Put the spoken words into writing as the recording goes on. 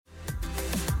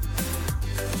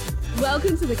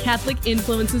Welcome to the Catholic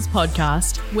Influencers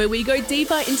Podcast, where we go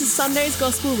deeper into Sunday's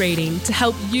gospel reading to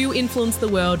help you influence the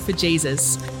world for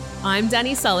Jesus. I'm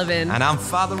Danny Sullivan. And I'm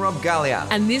Father Rob Gallia.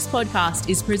 And this podcast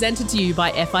is presented to you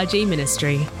by FIG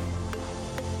Ministry.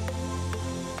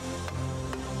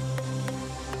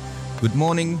 Good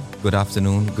morning, good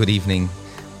afternoon, good evening.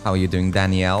 How are you doing,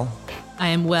 Danielle? I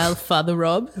am well, Father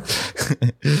Rob.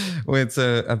 Well, it's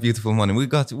a beautiful morning.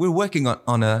 We're working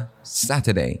on a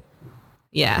Saturday.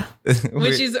 Yeah,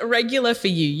 which is regular for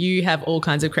you. You have all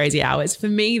kinds of crazy hours. For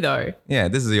me, though. Yeah,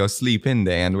 this is your sleep-in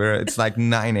day, and it's like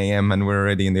 9 a.m. and we're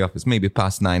already in the office. Maybe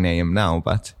past 9 a.m. now,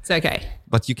 but... It's okay.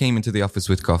 But you came into the office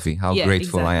with coffee. How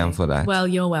grateful I am for that. Well,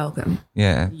 you're welcome.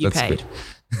 Yeah, you that's paid.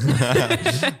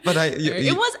 Good. But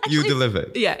you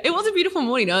delivered. Yeah, it was a beautiful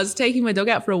morning. I was taking my dog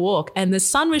out for a walk and the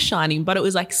sun was shining, but it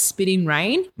was like spitting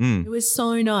rain. It was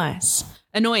so nice.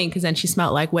 Annoying because then she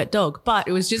smelled like wet dog, but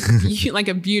it was just like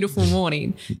a beautiful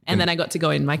morning. And then I got to go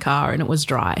in my car and it was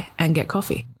dry and get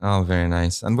coffee. Oh, very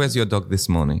nice. And where's your dog this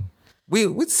morning?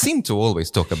 We seem to always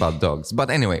talk about dogs, but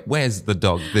anyway, where's the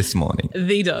dog this morning?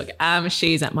 The dog.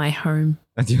 She's at my home.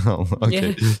 At your home,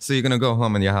 okay. Yeah. So you're gonna go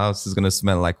home and your house is gonna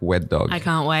smell like wet dog. I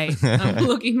can't wait. I'm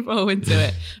looking forward to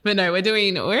it. But no,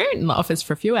 we're in the office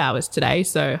for a few hours today,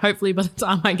 so hopefully by the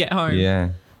time I get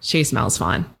home, she smells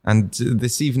fine. And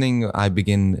this evening I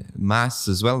begin Mass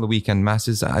as well, the weekend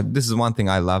Masses. This is one thing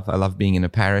I love. I love being in a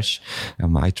parish.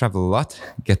 I travel a lot,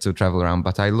 get to travel around,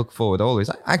 but I look forward always.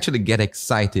 I actually get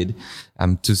excited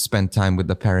to spend time with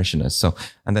the parishioners. So,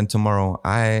 and then tomorrow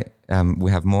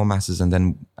we have more Masses, and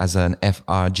then as an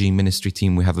FRG ministry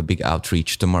team, we have a big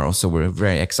outreach tomorrow. So we're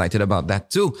very excited about that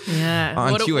too.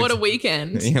 Yeah. What a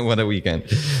weekend. Yeah, what a weekend.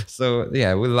 So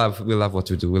yeah, we love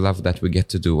what we do. We love that we get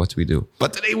to do what we do.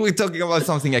 But today we're talking about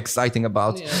something exciting,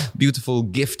 about beautiful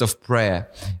gift of prayer,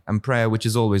 and prayer, which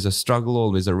is always a struggle,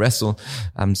 always a wrestle.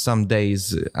 Some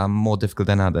days are more difficult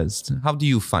than others. How do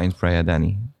you find prayer,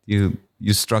 Danny?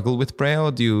 You struggle with prayer,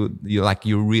 or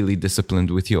you're really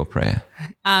disciplined with your prayer?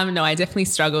 No, I definitely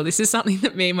struggle. This is something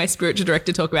that me and my spiritual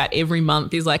director talk about every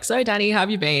month. He's like, so Danny, how have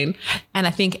you been? And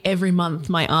I think every month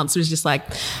my answer is just like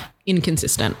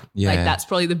inconsistent. Yeah. Like that's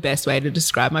probably the best way to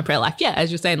describe my prayer life. Yeah,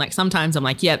 as you're saying, like sometimes I'm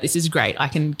like, yeah, this is great. I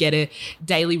can get a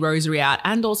daily rosary out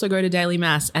and also go to daily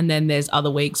mass. And then there's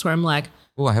other weeks where I'm like,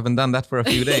 oh, I haven't done that for a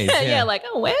few days. Yeah, like,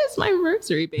 oh, where's my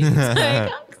rosary beads? I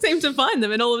can't seem to find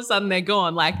them, and all of a sudden they're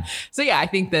gone. Like, so yeah, I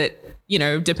think that,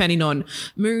 depending on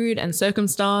mood and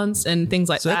circumstance and things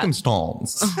like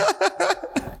Circumstance.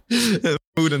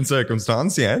 Mood and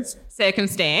circumstance, yes.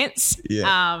 Circumstance.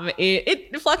 Yeah.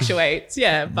 It fluctuates,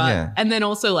 but and then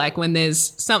also like when there's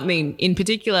something in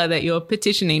particular that you're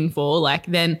petitioning for, like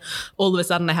then all of a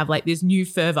sudden I have like this new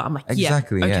fervor. I'm like,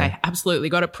 absolutely,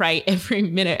 got to pray every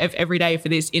minute of every day for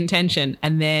this intention.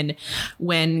 And then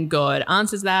when God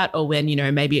answers that, or when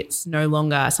maybe it's no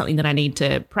longer something that I need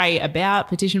to pray about,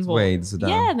 petition for,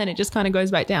 then it just kind of goes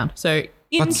back down. So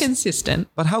inconsistent.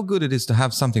 But how good it is to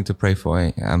have something to pray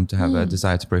for, to have a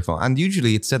desire to pray for. And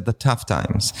usually it's at the tough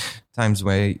times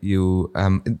where you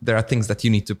there are things that you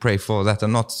need to pray for that are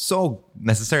not so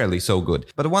necessarily so good.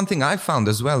 But one thing I found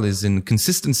as well is in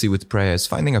consistency with prayers,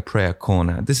 finding a prayer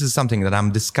corner. This is something that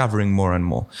I'm discovering more and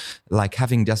more, like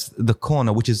having just the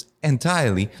corner, which is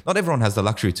entirely, not everyone has the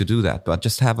luxury to do that, but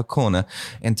just have a corner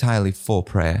entirely for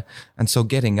prayer. And so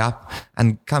getting up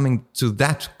and coming to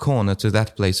that corner, to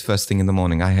that place first thing in the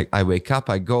morning, I wake up,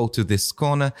 I go to this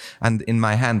corner, and in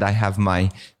my hand I have my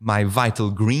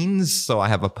Vital Greens. So I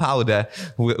have a powder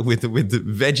with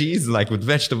veggies, like with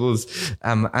vegetables.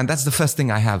 And that's the first thing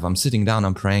I have. I'm sitting down,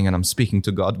 I'm praying, and I'm speaking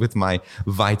to God with my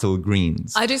Vital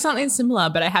Greens. I do something similar,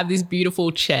 but I have this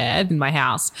beautiful chair in my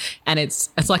house, and it's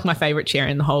like my favorite chair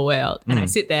in the whole world. And I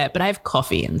sit there, but I have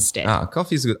coffee instead.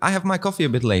 Coffee is good. I have my coffee a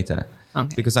bit later.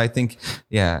 Okay. Because I think,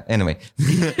 anyway,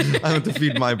 I want to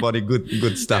feed my body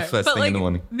good stuff first thing in the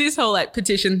morning. This whole like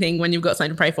petition thing, when you've got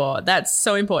something to pray for, that's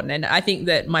so important. And I think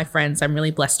that my friends, I'm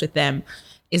really blessed with them,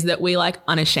 is that we like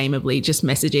unashamedly just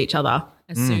message each other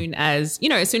as soon as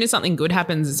something good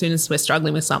happens, as soon as we're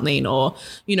struggling with something, or,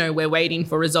 we're waiting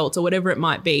for results or whatever it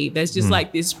might be. There's just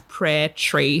like this prayer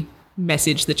tree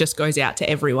message that just goes out to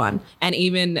everyone. And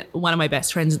even one of my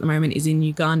best friends at the moment is in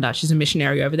Uganda. She's a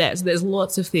missionary over there. So there's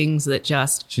lots of things that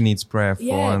she needs prayer for.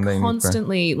 And they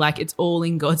constantly, like it's all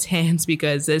in God's hands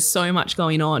because there's so much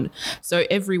going on. So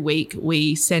every week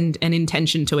we send an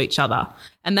intention to each other.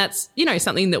 And that's,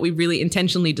 something that we really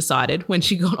intentionally decided when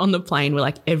she got on the plane. We're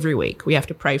like, every week we have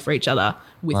to pray for each other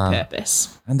with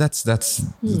purpose. And that's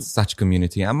such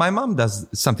community. And my mom does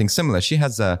something similar. She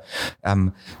has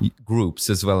groups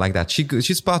as well like that.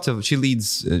 She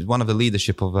leads one of the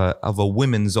leadership of a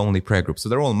women's only prayer group. So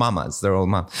they're all mamas.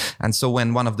 And so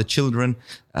when one of the children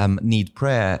need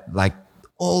prayer, like,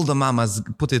 all the mamas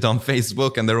put it on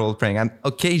Facebook and they're all praying. And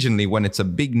occasionally when it's a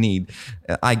big need,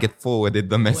 I get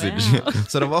forwarded the message. Wow.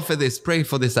 Sort of offer this, pray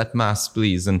for this at Mass,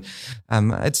 please. And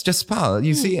it's just power,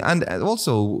 you see. And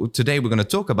also today we're going to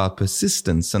talk about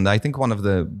persistence. And I think one of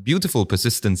the beautiful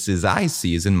persistences I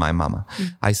see is in my mama.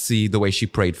 I see the way she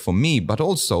prayed for me, but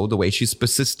also the way she's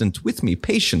persistent with me,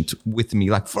 patient with me.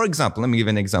 Like, for example, let me give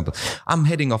you an example. I'm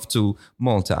heading off to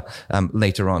Malta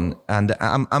later on. And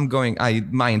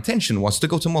my intention was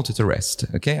to go to Malta to rest.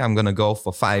 Okay. I'm going to go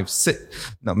for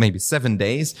maybe 7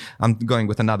 days. I'm going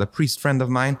with another priest friend of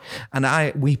mine.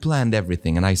 And we planned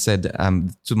everything. And I said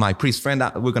to my priest friend,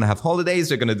 we're going to have holidays.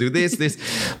 We're going to do this.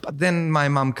 But then my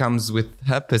mom comes with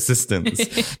her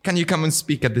persistence. Can you come and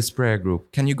speak at this prayer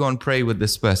group? Can you go and pray with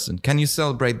this person? Can you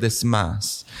celebrate this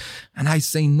Mass? And I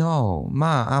say, no,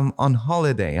 Ma, I'm on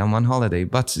holiday.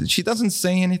 But she doesn't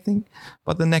say anything.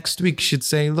 But the next week she'd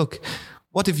say, look,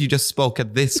 what if you just spoke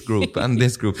at this group and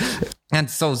this group? And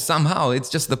so somehow it's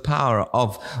just the power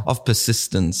of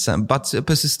persistence, but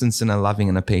persistence in a loving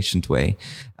and a patient way.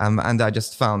 And I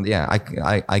just found,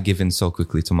 I give in so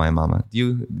quickly to my mama.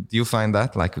 Do you find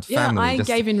that, like with family? I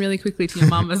gave in really quickly to your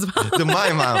mum as well. To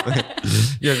my mom.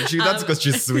 That's because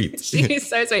she's sweet. She's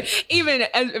so sweet. Even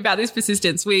about this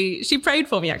persistence, she prayed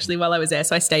for me actually while I was there.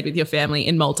 So I stayed with your family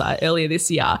in Malta earlier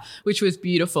this year, which was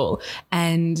beautiful.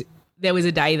 And there was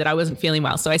a day that I wasn't feeling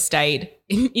well. So I stayed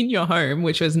in your home,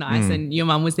 which was nice. And your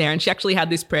mum was there and she actually had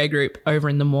this prayer group over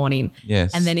in the morning.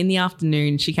 Yes. And then in the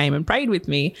afternoon, she came and prayed with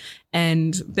me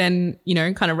and then,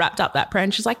 kind of wrapped up that prayer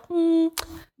and she's like,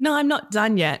 no, I'm not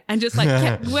done yet. And just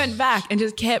went back and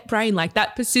just kept praying. Like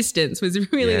that persistence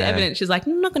was really evident. She's like,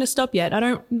 I'm not going to stop yet.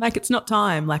 It's not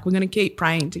time. Like we're going to keep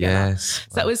praying together. Yes.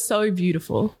 So that was so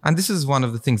beautiful. And this is one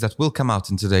of the things that will come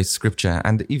out in today's scripture.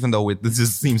 And even though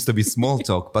this seems to be small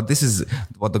talk, but this is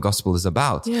what the gospel is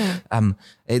about. Yeah.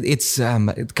 It's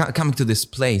coming to this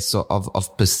place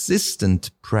of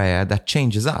persistent prayer that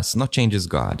changes us, not changes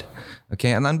God.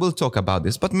 Okay, and then we'll talk about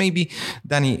this. But maybe,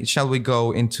 Danny, shall we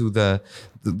go into the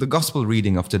gospel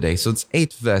reading of today? So it's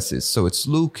 8 verses. So it's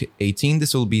Luke 18.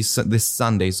 This will be this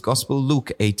Sunday's gospel.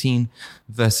 Luke 18,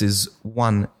 verses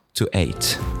 1 to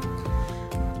 8.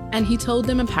 And he told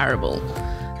them a parable,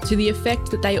 to the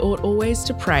effect that they ought always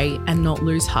to pray and not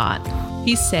lose heart.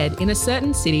 He said, in a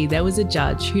certain city there was a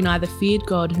judge who neither feared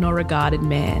God nor regarded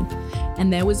man.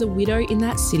 And there was a widow in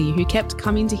that city who kept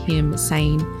coming to him,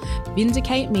 saying,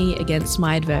 Vindicate me against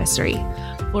my adversary.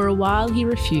 For a while he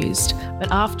refused,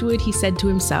 but afterward he said to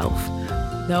himself,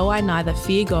 Though I neither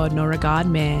fear God nor regard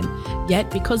man,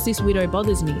 yet because this widow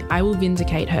bothers me, I will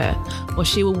vindicate her, or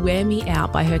she will wear me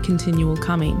out by her continual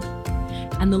coming.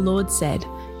 And the Lord said,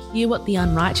 Hear what the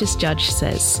unrighteous judge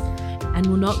says. And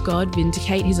will not God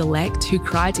vindicate his elect who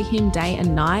cry to him day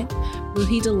and night? Will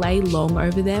he delay long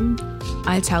over them?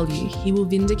 I tell you, he will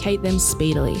vindicate them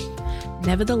speedily.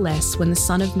 Nevertheless, when the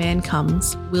Son of Man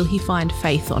comes, will he find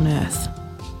faith on earth?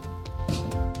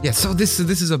 Yeah, so this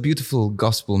is a beautiful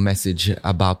gospel message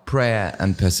about prayer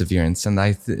and perseverance, and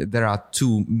there are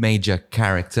 2 major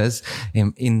characters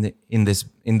in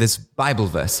this Bible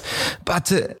verse.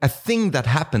 But a thing that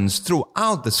happens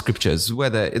throughout the scriptures,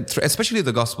 especially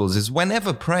the Gospels, is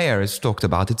whenever prayer is talked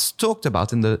about, it's talked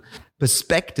about in the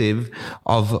perspective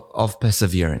of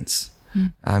perseverance.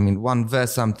 I mean, one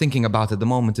verse I'm thinking about at the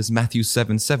moment is Matthew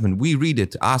 7:7. We read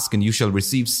it, ask and you shall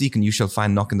receive, seek and you shall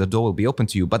find, knock and the door will be open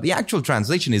to you. But the actual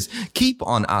translation is keep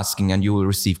on asking and you will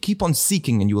receive, keep on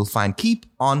seeking and you will find, keep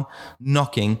on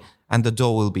knocking and the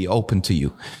door will be open to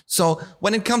you. So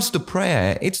when it comes to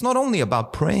prayer, it's not only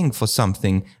about praying for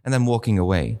something and then walking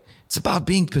away. It's about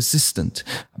being persistent,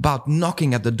 about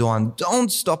knocking at the door, and don't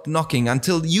stop knocking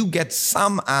until you get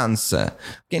some answer.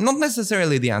 Okay, not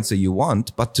necessarily the answer you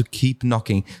want, but to keep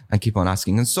knocking and keep on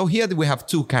asking. And so here we have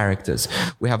 2 characters.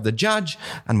 We have the judge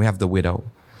and we have the widow.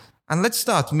 And let's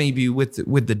start maybe with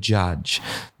the judge.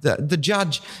 The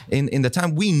judge in the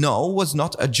time we know was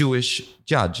not a Jewish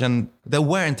judge, and there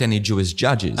weren't any Jewish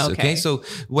judges. Okay, so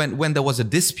when there was a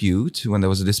dispute,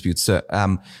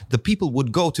 the people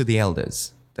would go to the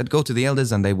elders. that go to the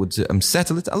elders and they would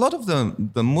settle it. A lot of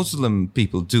the Muslim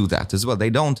people do that as well. They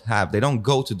don't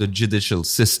go to the judicial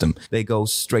system. They go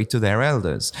straight to their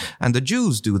elders. And the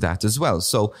Jews do that as well.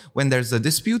 So when there's a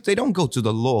dispute, they don't go to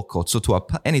the law court, so to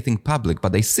anything public,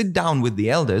 but they sit down with the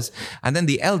elders, and then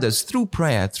the elders, through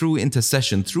prayer, through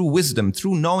intercession, through wisdom,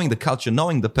 through knowing the culture,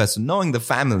 knowing the person, knowing the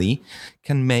family,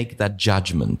 can make that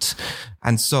judgment.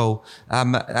 And so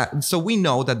we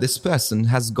know that this person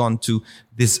has gone to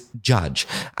this judge.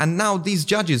 And now these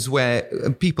judges were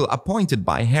people appointed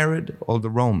by Herod or the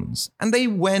Romans. And they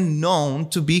were known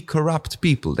to be corrupt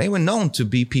people. They were known to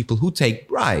be people who take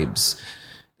bribes.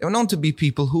 They were known to be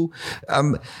people who,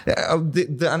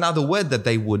 another word that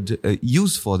they would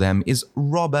use for them is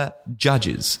robber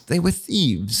judges. They were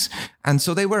thieves. And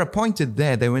so they were appointed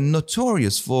there. They were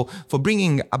notorious for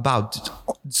bringing about,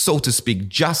 so to speak,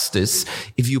 justice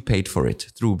if you paid for it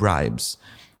through bribes.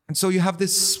 And so you have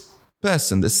this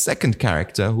person, the second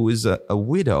character, who is a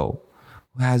widow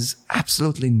who has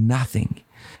absolutely nothing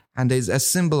and is a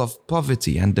symbol of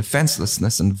poverty and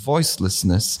defenselessness and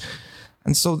voicelessness.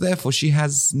 And so therefore she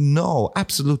has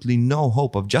absolutely no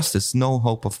hope of justice, no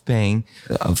hope of paying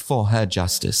for her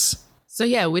justice. So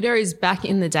yeah, widows back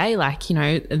in the day, like,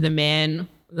 the man,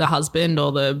 the husband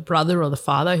or the brother or the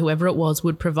father, whoever it was,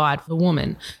 would provide for the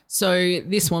woman. So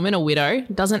this woman, a widow,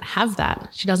 doesn't have that.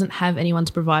 She doesn't have anyone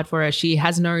to provide for her. She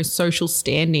has no social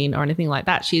standing or anything like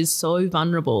that. She is so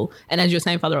vulnerable. And as you're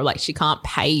saying, Father, like, she can't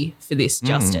pay for this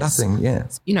justice. Nothing,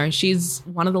 yeah. She's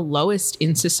one of the lowest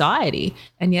in society.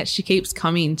 And yet she keeps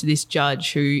coming to this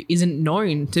judge who isn't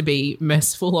known to be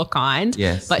merciful or kind.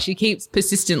 Yes. But she keeps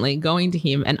persistently going to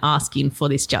him and asking for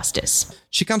this justice.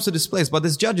 She comes to this place, but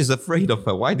this judge is afraid of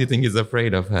her. Why do you think he's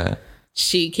afraid of her?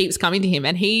 She keeps coming to him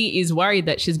and he is worried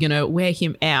that she's going to wear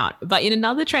him out. But in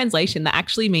another translation, that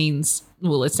actually means,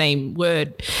 the same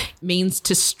word means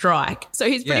to strike. So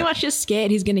he's pretty much just scared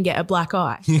he's going to get a black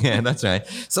eye. Yeah, that's right.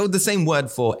 So the same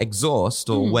word for exhaust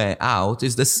or wear out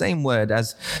is the same word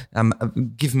as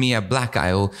give me a black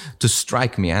eye or to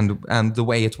strike me. And the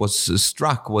way it was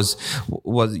struck was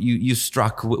you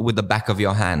struck with the back of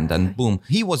your hand and boom.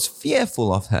 He was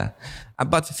fearful of her.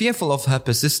 But fearful of her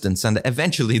persistence and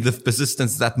eventually the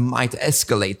persistence that might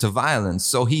escalate to violence.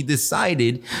 So he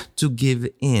decided to give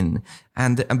in.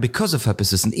 And because of her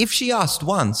persistence, if she asked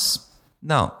once,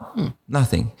 no,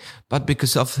 nothing. But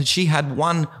because she had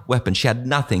one weapon, she had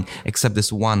nothing except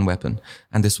this one weapon.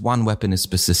 And this one weapon is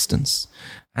persistence.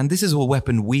 And this is a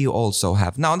weapon we also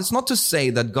have. Now, it's not to say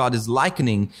that God is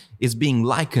being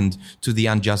likened to the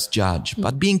unjust judge,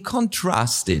 but being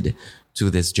contrasted to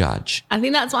this judge. I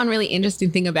think that's one really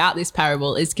interesting thing about this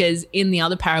parable is because in the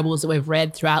other parables that we've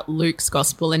read throughout Luke's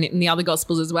gospel and in the other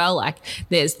gospels as well, like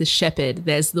there's the shepherd,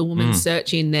 there's the woman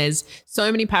searching, there's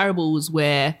so many parables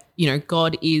where,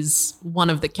 God is one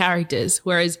of the characters,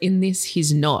 whereas in this,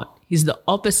 he's not. He's the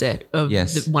opposite of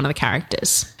one of the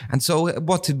characters. And so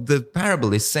what the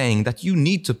parable is saying that you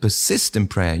need to persist in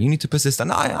prayer. You need to persist. And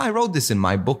I wrote this in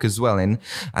my book as well. And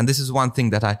this is one thing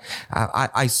that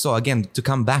I saw, again, to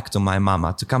come back to my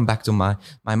mama, to come back to my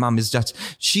mom, is that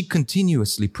she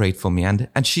continuously prayed for me. And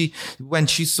she, when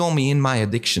she saw me in my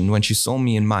addiction, when she saw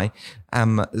me in my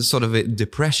sort of a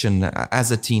depression as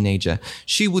a teenager,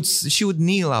 she would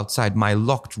kneel outside my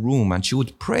locked room and she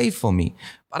would pray for me.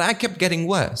 But I kept getting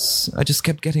worse. I just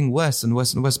kept getting worse and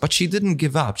worse and worse. But she didn't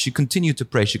give up. She continued to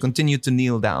pray. She continued to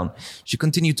kneel down. She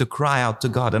continued to cry out to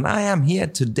God. And I am here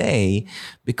today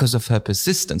because of her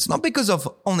persistence. Not because of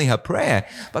only her prayer,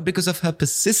 but because of her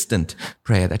persistent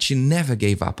prayer, that she never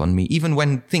gave up on me, even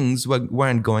when things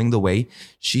weren't going the way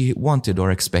she wanted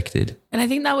or expected. And I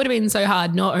think that would have been so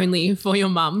hard, not only for your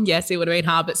mum, yes, it would have been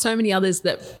hard, but so many others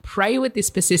that pray with this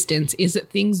persistence is that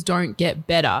things don't get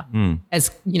better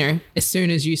as soon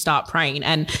as you start praying.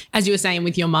 And as you were saying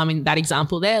with your mum in that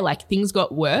example there, like things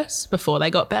got worse before they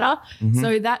got better.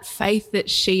 So that faith that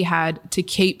she had to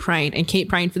keep praying and keep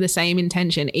praying for the same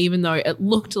intention, even though it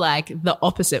looked like the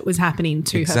opposite was happening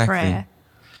to her prayer.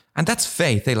 And that's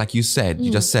faith, like you said,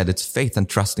 you just said, it's faith and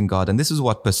trust in God. And this is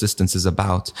what persistence is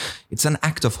about. It's an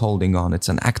act of holding on. It's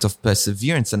an act of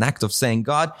perseverance, an act of saying,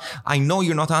 God, I know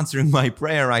you're not answering my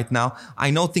prayer right now.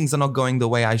 I know things are not going the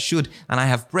way I should. And I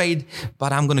have prayed,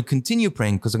 but I'm going to continue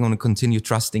praying because I'm going to continue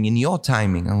trusting in your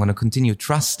timing. I'm going to continue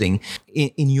trusting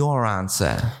in your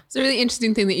answer. It's a really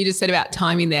interesting thing that you just said about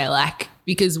timing there, like,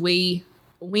 because we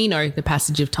know the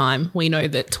passage of time. We know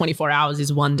that 24 hours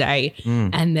is one day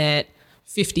and that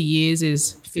 50 years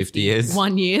is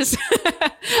 51 years.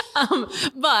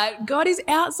 But God is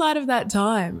outside of that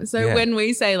time. So Yeah. when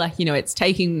we say like, it's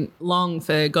taking long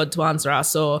for God to answer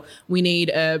us, or we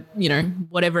need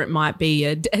whatever it might be,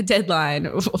 a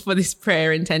deadline for this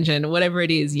prayer intention, whatever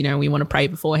it is, we want to pray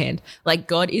beforehand. Like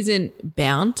God isn't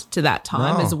bound to that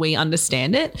time No. as we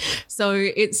understand it. So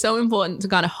it's so important to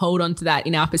kind of hold on to that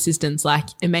in our persistence. Like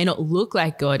it may not look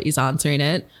like God is answering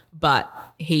it, but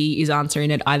he is answering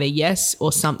it either yes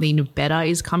or something better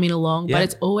is coming along, Yeah. but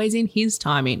it's always in his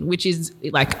timing, which is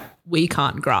like we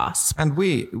can't grasp. And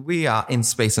we are in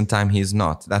space and time. He is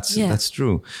not. That's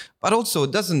true. But also,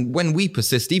 it doesn't. When we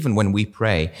persist, even when we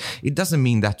pray, it doesn't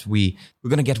mean that we're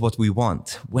going to get what we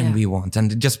want when we want.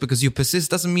 And just because you persist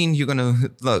doesn't mean you're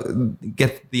going to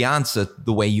get the answer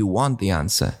the way you want the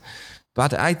answer.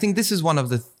 But I think this is one of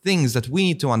the things that we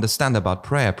need to understand about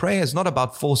prayer. Prayer is not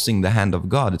about forcing the hand of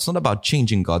God. It's not about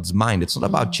changing God's mind. It's not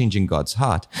about changing God's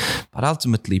heart. But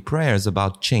ultimately, prayer is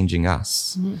about changing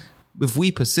us. If we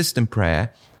persist in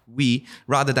prayer, we,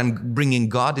 rather than bringing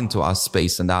God into our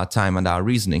space and our time and our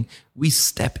reasoning, we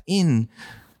step in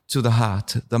to the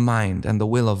heart, the mind, and the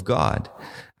will of God.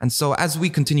 And so as we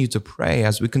continue to pray,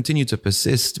 as we continue to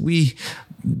persist, we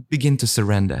begin to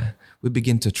surrender. We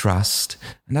begin to trust.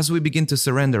 And as we begin to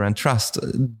surrender and trust,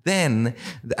 then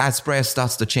as prayer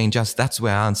starts to change us, that's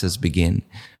where answers begin.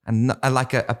 And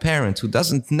like a parent who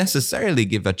doesn't necessarily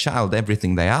give a child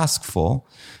everything they ask for,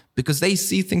 because they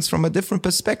see things from a different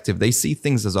perspective. They see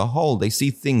things as a whole. They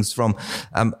see things from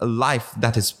a life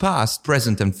that is past,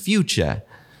 present, and future.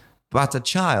 But a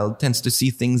child tends to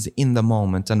see things in the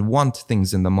moment and want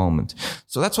things in the moment.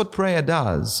 So that's what prayer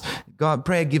does.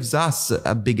 Prayer gives us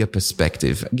a bigger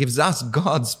perspective, gives us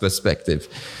God's perspective.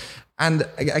 And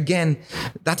again,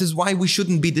 that is why we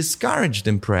shouldn't be discouraged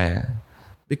in prayer.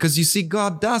 Because you see,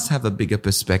 God does have a bigger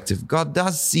perspective. God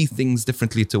does see things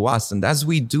differently to us. And as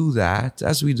we do that,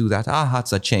 our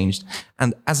hearts are changed.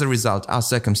 And as a result, our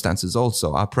circumstances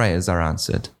also, our prayers are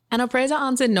answered. And our prayers are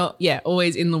answered not,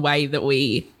 always in the way that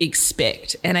we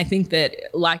expect. And I think that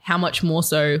like how much more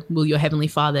so will your Heavenly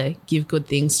Father give good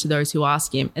things to those who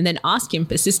ask him, and then ask him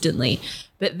persistently.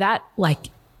 But that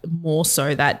more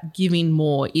so, that giving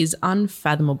more is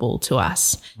unfathomable to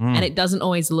us. And it doesn't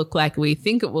always look like we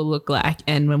think it will look like.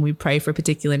 And when we pray for a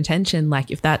particular intention,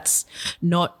 like if that's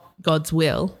not God's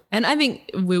will. And I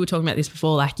think we were talking about this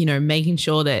before, making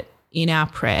sure that in our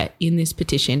prayer, in this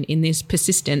petition, in this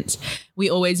persistence, we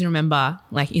always remember,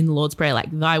 in the Lord's Prayer,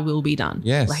 thy will be done.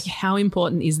 Yes. How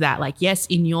important is that? yes,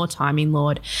 in your timing,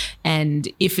 Lord, and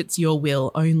if it's your will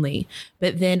only.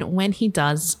 But then when he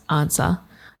does answer,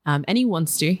 and he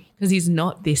wants to, because he's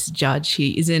not this judge.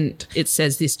 He isn't, it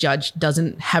says this judge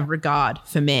doesn't have regard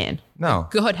for man. No.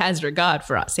 God has regard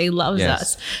for us. He loves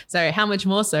us. So how much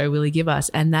more so will he give us?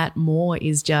 And that more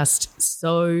is just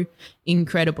so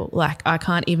incredible. I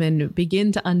can't even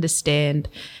begin to understand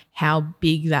how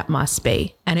big that must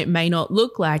be. And it may not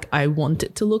look like I want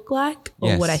it to look like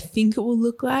or what I think it will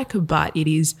look like, but it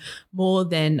is more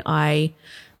than I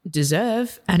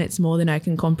deserve, and it's more than I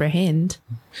can comprehend.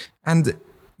 And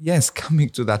yes, coming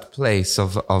to that place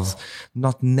of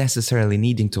not necessarily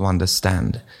needing to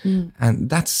understand. And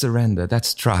that's surrender,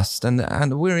 that's trust.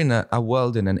 And we're in a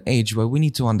world, in an age where we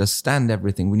need to understand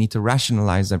everything. We need to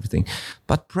rationalize everything.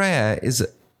 But prayer is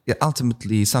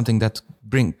ultimately something that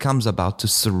comes about to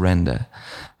surrender.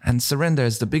 And surrender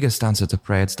is the biggest answer to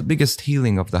prayer. It's the biggest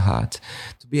healing of the heart.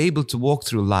 To be able to walk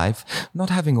through life, not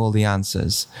having all the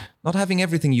answers, not having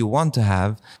everything you want to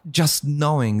have, just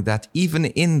knowing that even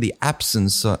in the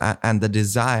absence and the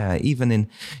desire, even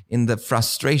in the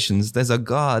frustrations, there's a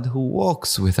God who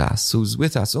walks with us, who's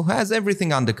with us, who has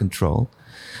everything under control.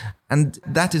 And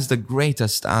that is the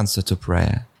greatest answer to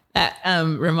prayer. That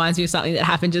reminds me of something that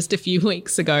happened just a few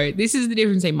weeks ago. This is the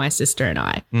difference between my sister and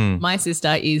I. My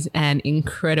sister is an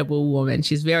incredible woman.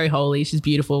 She's very holy. She's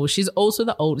beautiful. She's also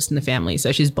the oldest in the family,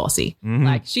 so she's bossy.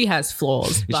 She has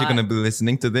flaws. Is she going to be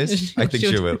listening to this? I think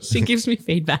she will. She gives me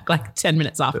feedback 10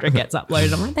 minutes after it gets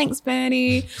uploaded. I'm like, thanks,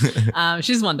 Bernie.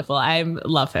 She's wonderful. I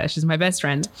love her. She's my best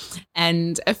friend.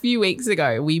 And a few weeks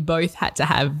ago, we both had to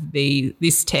have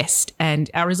this test, and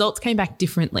our results came back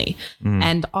differently.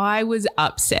 And I was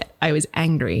upset. I was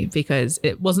angry because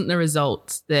it wasn't the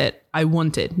results that I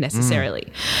wanted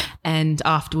necessarily. And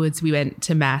afterwards we went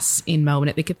to Mass in Melbourne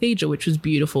at the cathedral, which was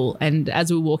beautiful. And as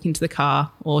we were walking to the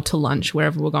car or to lunch,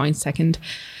 wherever we're going second,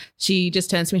 she just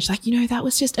turns to me and she's like, that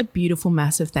was just a beautiful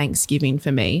Mass of Thanksgiving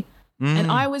for me. And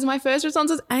my first response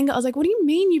was anger. I was like, what do you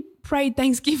mean you prayed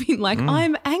Thanksgiving?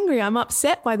 I'm angry. I'm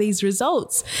upset by these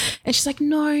results. And she's like,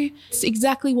 no, it's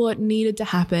exactly what needed to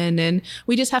happen. And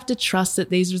we just have to trust that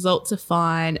these results are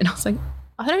fine. And I was like,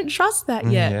 I don't trust that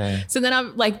yet. Yeah. So then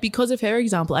I'm like, because of her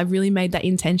example, I've really made that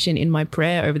intention in my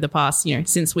prayer over the past,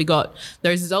 since we got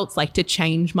those results, like to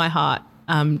change my heart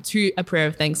to a prayer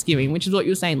of thanksgiving, which is what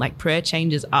you're saying, like prayer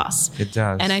changes us. It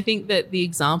does. And I think that the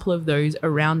example of those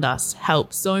around us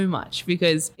helps so much,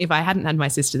 because if I hadn't had my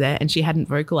sister there and she hadn't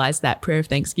vocalized that prayer of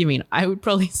thanksgiving, I would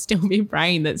probably still be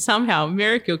praying that somehow a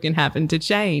miracle can happen to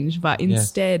change. But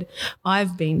instead,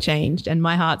 I've been changed and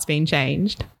my heart's been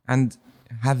changed. And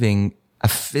having a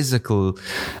physical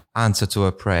answer to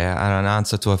a prayer and an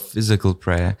answer to a physical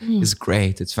prayer is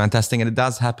great. It's fantastic. And it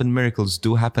does happen. Miracles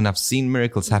do happen. I've seen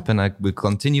miracles happen. I will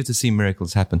continue to see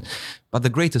miracles happen. But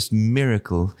the greatest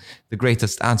miracle, the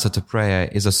greatest answer to prayer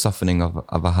is a softening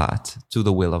of a heart to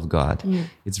the will of God.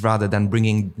 It's rather than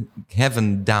bringing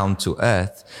heaven down to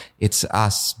earth, it's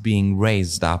us being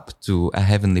raised up to a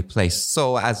heavenly place.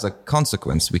 So as a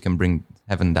consequence, we can bring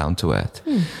heaven down to earth.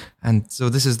 And so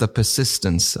this is the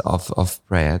persistence of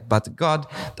prayer. But God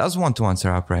does want to answer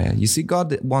our prayer. You see,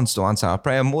 God wants to answer our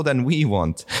prayer more than we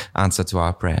want answer to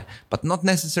our prayer, but not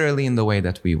necessarily in the way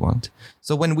that we want.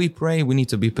 So when we pray, we need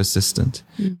to be persistent.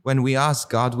 When we ask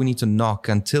God, we need to knock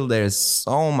until there is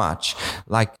so much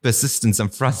like persistence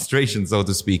and frustration, so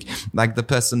to speak, like the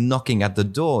person knocking at the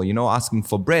door, asking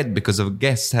for bread because a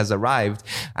guest has arrived.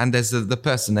 And there's the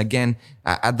person again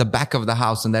at the back of the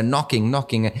house and they're knocking.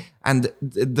 And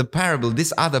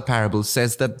this other parable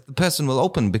says that the person will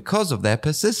open because of their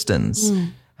persistence.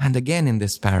 And again, in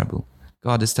this parable,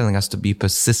 God is telling us to be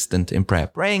persistent in prayer.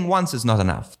 Praying once is not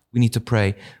enough. We need to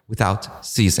pray without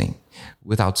ceasing,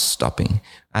 without stopping,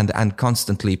 and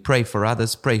constantly pray for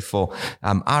others, pray for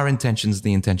our intentions,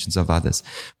 the intentions of others.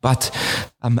 But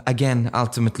again,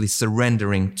 ultimately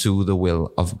surrendering to the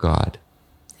will of God.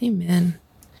 Amen.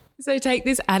 So take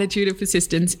this attitude of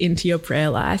persistence into your prayer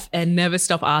life and never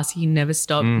stop asking, never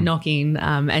stop knocking,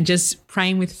 and just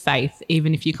praying with faith,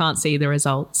 even if you can't see the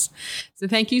results. So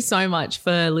thank you so much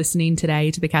for listening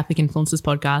today to the Catholic Influencers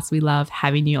Podcast. We love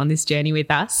having you on this journey with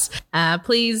us.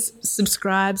 Please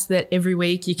subscribe so that every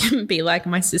week you can be like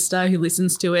my sister who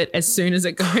listens to it as soon as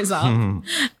it goes up.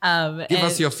 Give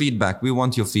us your feedback. We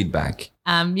want your feedback.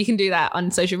 You can do that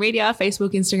on social media,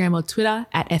 Facebook, Instagram, or Twitter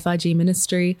at FRG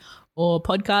Ministry, or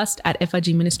podcast at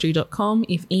frgministry.com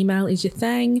if email is your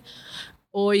thing,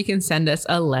 or you can send us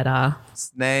a letter.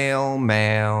 Snail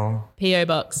mail. PO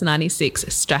Box 96,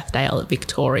 Strathdale,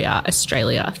 Victoria,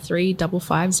 Australia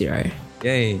 3550.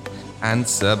 Yay. And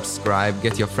subscribe.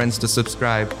 Get your friends to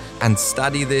subscribe and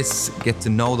study this. Get to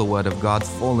know the Word of God.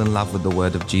 Fall in love with the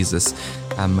Word of Jesus.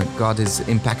 God is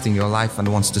impacting your life and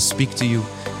wants to speak to you,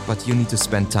 but you need to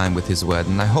spend time with His Word.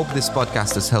 And I hope this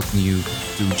podcast is helping you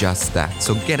do just that.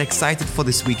 So get excited for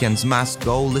this weekend's Mass.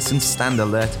 Go, listen, stand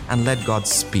alert, and let God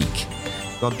speak.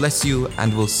 God bless you,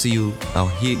 and we'll see you.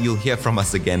 You'll hear from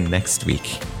us again next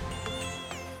week.